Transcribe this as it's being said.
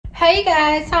Hey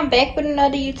guys, I'm back with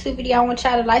another YouTube video. I want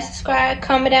y'all to like, subscribe,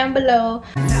 comment down below.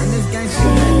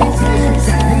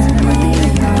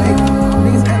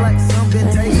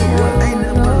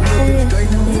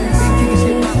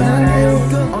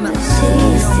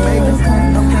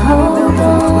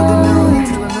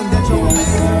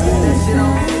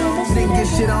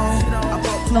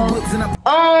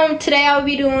 Today I'll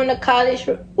be doing a college,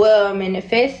 well,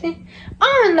 manifesting.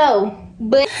 I don't know,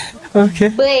 but okay.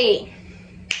 But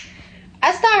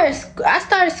I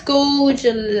started school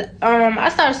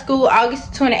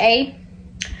August 28th.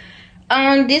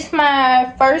 This is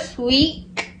my first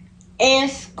week in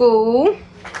school.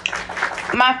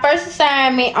 My first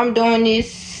assignment, I'm doing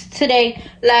this today.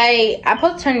 Like, I'm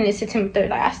supposed to turn in this September 3rd.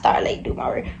 Like, I started late doing my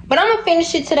work, but I'm gonna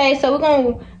finish it today. So we're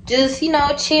gonna just,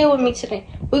 chill with me today.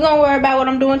 We're gonna worry about what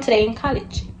I'm doing today in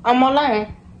college. I'm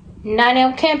online, not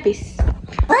on campus.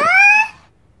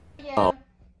 Yeah,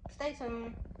 stay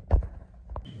tuned.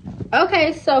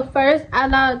 Okay, so first I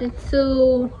logged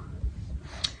into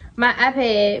my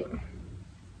iPad.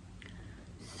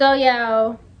 So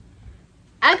y'all,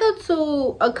 I go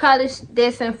to a college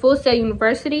that's in Full Sail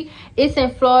University. It's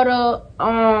in Florida,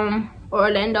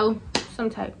 Orlando, some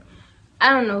type. I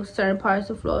don't know certain parts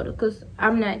of Florida because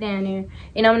I'm not down there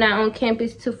and I'm not on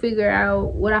campus to figure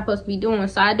out what I'm supposed to be doing.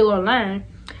 So I do online.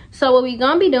 So what we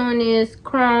gonna be doing is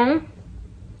Chrome.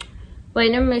 Wait,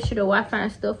 let me make sure the Wi-Fi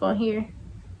and stuff on here.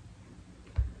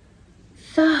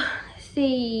 So let's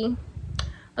see.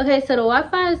 Okay, so the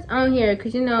Wi-Fi is on here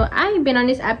because I ain't been on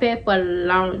this iPad for a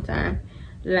long time.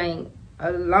 Like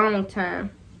a long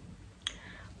time.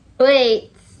 But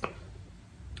I'm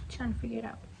trying to figure it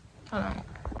out. Hold on.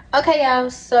 Okay, y'all,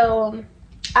 so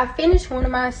I finished one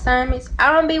of my assignments.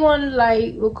 I don't be wanting to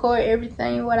like record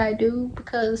everything what I do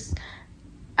because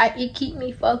it keep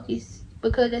me focused,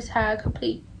 because that's how I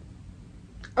complete.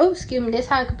 Oh, excuse me, that's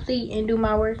how I complete and do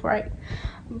my work right.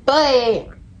 But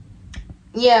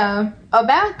yeah,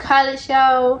 about college,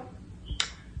 y'all,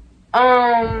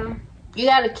 you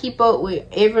gotta keep up with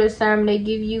every assignment they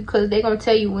give you because they're gonna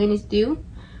tell you when it's due.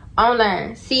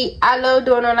 Online. See, I love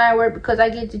doing online work because I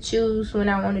get to choose when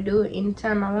I want to do it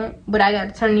anytime I want, but I got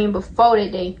to turn it in before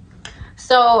that day.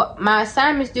 So my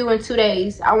assignment's due in 2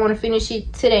 days. I want to finish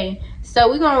it today, so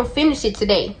we're gonna finish it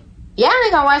today. Y'all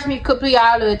ain't gonna watch me complete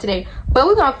all of it today, but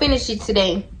we're gonna finish it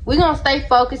today. We're gonna stay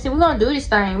focused and we're gonna do this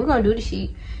thing. We're gonna do this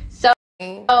shit. So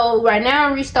right now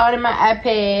I'm restarting my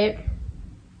iPad.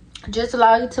 Just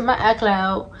log into my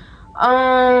iCloud.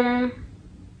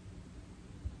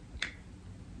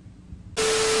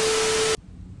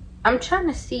 I'm trying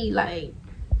to see like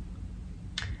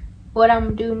what I'm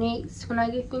gonna do next when I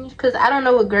get finished, because I don't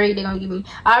know what grade they're gonna give me.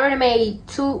 I already made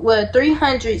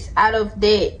 300s out of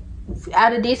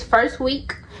this first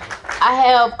week. I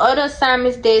have other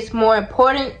assignments that's more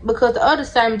important because the other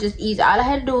assignment just easy. All I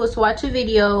had to do was watch a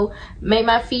video, make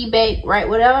my feedback, write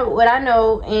what I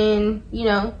know, and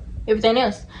everything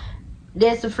else.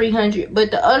 That's the 300.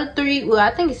 But the other 3, well, I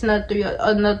think it's another 3 or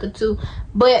another 2.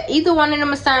 But either one of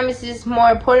them assignments is more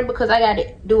important because I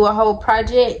gotta do a whole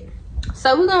project.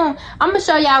 So I'm gonna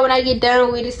show y'all when I get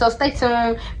done with it. So stay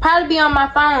tuned. Probably be on my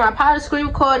phone. I probably screen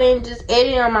record and just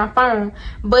edit on my phone.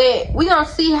 But we gonna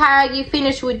see how I get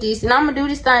finished with this, and I'm gonna do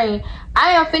this thing.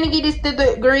 I am finna get this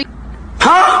degree.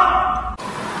 Huh?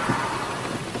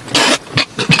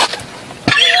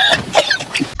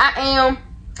 I am.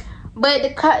 But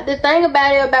the thing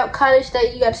about college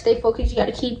that you gotta stay focused, you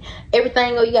gotta keep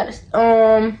everything, or you gotta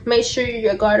make sure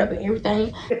you're guard up and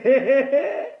everything.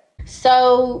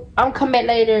 So I'm coming back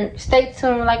later. Stay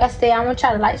tuned. Like I said, I want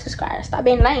y'all to like, subscribe, stop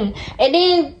being lame. And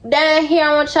then down here,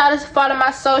 I want y'all to follow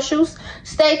my socials.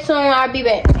 Stay tuned. I'll be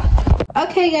back.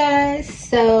 Okay, guys.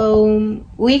 So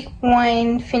week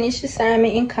 1, finished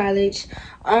assignment in college.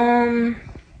 Finna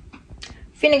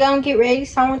go and get ready,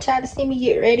 so I want y'all to see me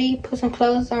get ready, put some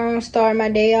clothes on, start my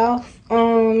day off.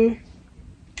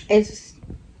 It's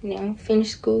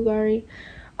finished school already.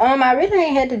 I really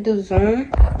ain't had to do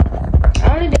Zoom.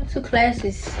 I only do 2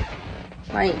 classes.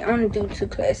 Like, I only do 2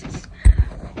 classes.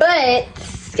 But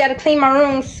gotta clean my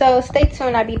room, so stay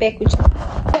tuned. I'll be back with you.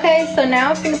 Okay, so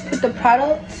now I'm finna put the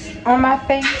products on my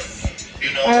face.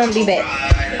 I'll be back.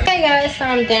 Okay, guys, so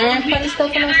I'm done putting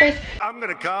stuff on my face. I'm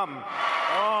gonna come.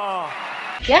 Oh.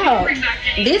 Y'all,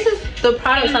 this is the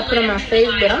products I put on my face,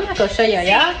 but I'm not gonna show y'all.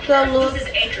 Y'all go look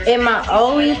at my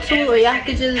old YouTube, or y'all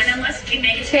could just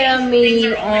tell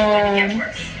me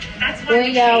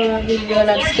when y'all want me to do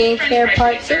like skincare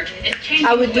part 2.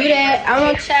 I would do that. I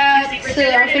want y'all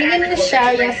to, I'm finna get in the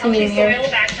shower. Y'all see me in here.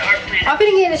 I'm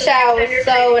finna get in the shower,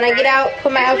 so when I get out,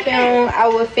 put my outfit on, I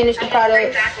will finish the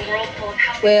products.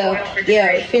 Well,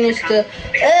 yeah, finish the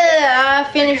I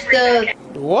finished the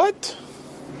What?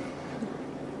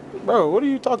 Bro, what are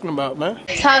you talking about, man?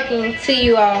 talking to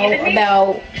you all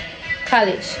about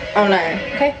college online,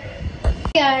 okay?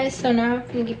 Hey guys, so now I'm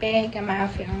gonna get back, got my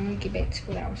outfit on, get back to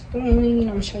what I was doing. I'm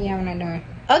gonna show y'all what I'm doing.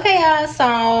 Okay y'all, so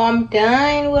I'm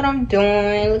done what I'm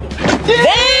doing.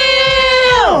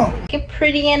 Damn! Looking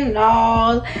pretty and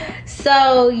all.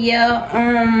 So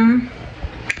yeah,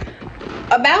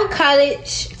 about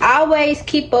college, always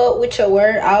keep up with your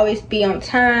work, always be on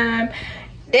time.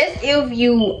 That's if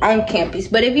you on campus,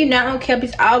 but if you're not on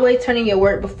campus, always turn in your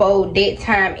work before that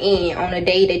time in on the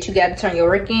day that you gotta turn your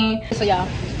work in. So y'all,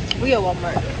 we at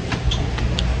Walmart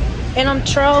and I'm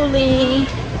trolling.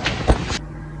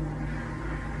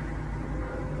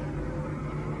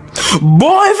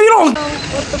 Boy, if you don't...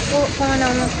 What the fuck going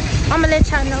on? I'ma let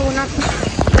y'all know when I'm...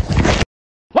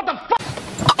 What the fuck?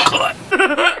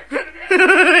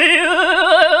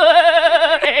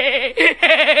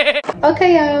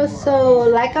 Okay y'all, so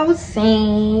like I was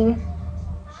saying,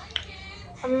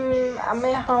 I'm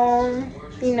at home,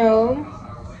 you know.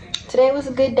 Today was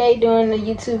a good day doing a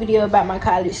YouTube video about my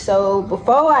college. So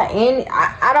before I end,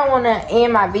 I don't want to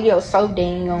end my video so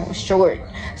dang on short.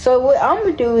 So what I'm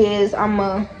gonna do is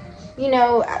you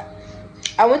know,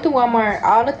 I went to Walmart.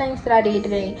 All the things that I did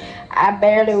today, I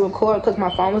barely record because my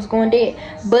phone was going dead.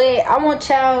 But I want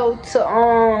y'all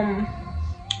to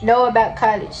know about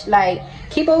college. Like,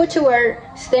 keep up with your work,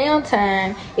 stay on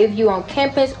time if you on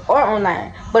campus or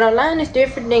online. But online is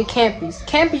different than campus.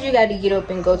 Campus, you got to get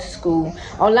up and go to school.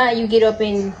 Online, you get up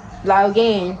and log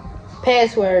in,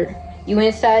 password, you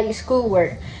inside your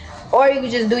schoolwork. Or you can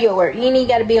just do your work. You ain't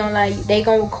got to be online. They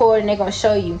gonna record and they gonna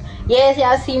show you. Yes,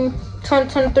 y'all see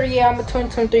 2023. Yeah, I'm a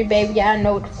 2023 baby. Y'all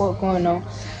know what the fuck going on.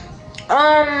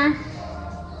 I'm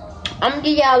gonna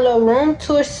give y'all a little room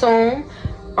tour soon.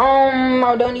 I'm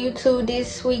doing YouTube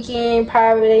this weekend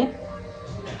probably.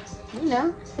 You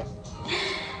know.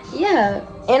 Yeah.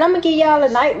 And I'm gonna give y'all a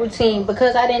night routine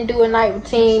because I didn't do a night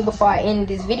routine before I ended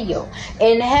this video.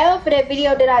 And half of that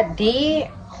video that I did,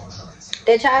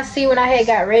 that y'all see when I had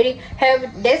got ready,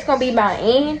 that's gonna be my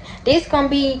end. This gonna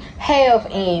be half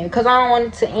end because I don't want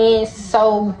it to end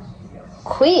so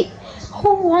quick.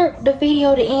 Who want the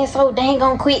video to end so dang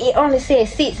on quick? It only said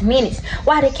 6 minutes.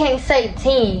 Why they can't say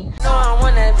 10? No, I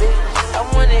want that bitch. I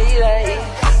wanna eat like it.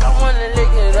 I wanna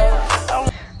lick it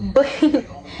up.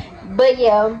 But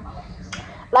yeah,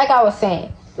 like I was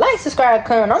saying, like, subscribe,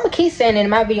 comment. I'm gonna keep saying it in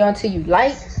my video until you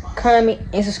like, comment,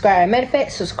 and subscribe. Matter of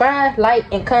fact, subscribe, like,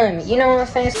 and comment. You know what I'm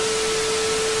saying?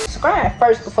 Subscribe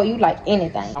first before you like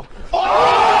anything.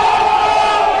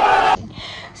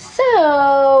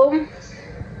 So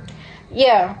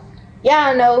yeah,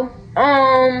 y'all know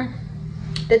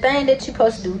the thing that you're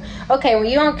supposed to do. Okay, when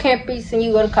you're on campus and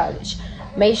you go to college,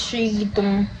 make sure you get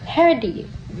them hair did.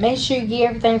 Make sure you get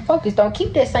everything focused. Don't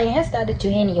keep that same hairstyle that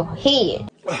you had in your head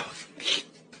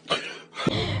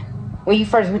when you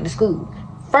first went to school.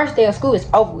 First day of school is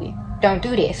over with. Don't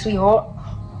do that, sweetheart.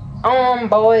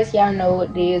 Boys, y'all know what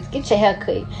it is. Get your hair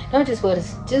cut. Don't just wear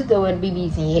just go with the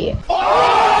BBs in your hair.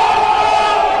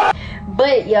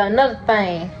 But yeah, another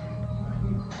thing.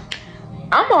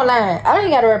 I'm online. I don't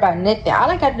even gotta worry about nothing. All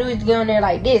I gotta do is get on there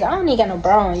like this. I don't even got no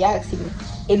bra on. Y'all can see me.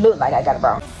 It look like I got a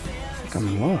bra on. I'm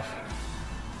in love.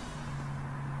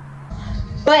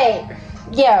 But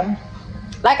yeah,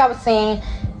 like I was saying,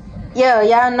 yeah,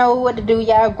 y'all know what to do.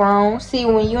 Y'all grown. See,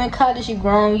 when you in college, you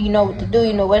grown. You know what to do.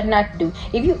 You know what not to do.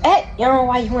 If you act young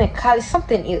while you in college,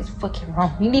 something is fucking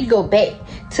wrong. You need to go back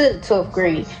to the 12th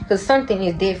grade because something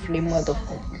is definitely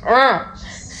motherfucking wrong.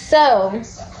 So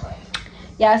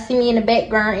y'all see me in the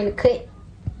background in the cut.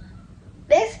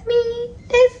 That's me.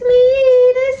 That's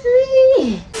me. That's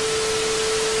me.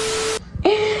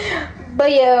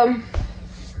 But yeah.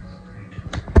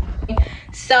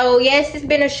 So yes, it's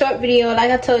been a short video. Like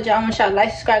I told y'all, I want y'all to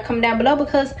like, subscribe, comment down below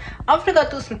because I'm gonna go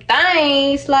through some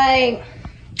things. Like,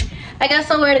 I got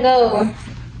somewhere to go.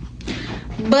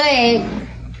 But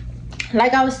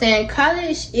like I was saying,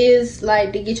 college is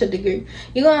like to get your degree.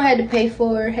 You're gonna have to pay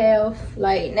for half.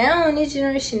 Like now in this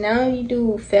generation, now you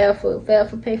do fail for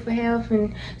pay for half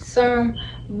and some.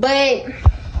 But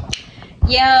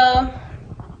yeah,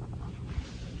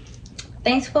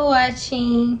 thanks for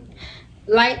watching.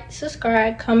 Like,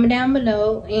 subscribe, comment down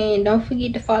below, and don't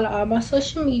forget to follow all my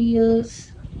social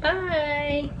medias.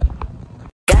 Bye.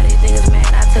 Got these niggas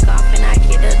mad, I took off and I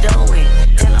get the dough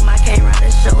in. Tell them I can't ride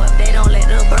the show up, they don't let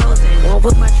the bros in. Won't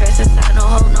put my trust inside no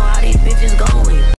hole, know how these bitches going.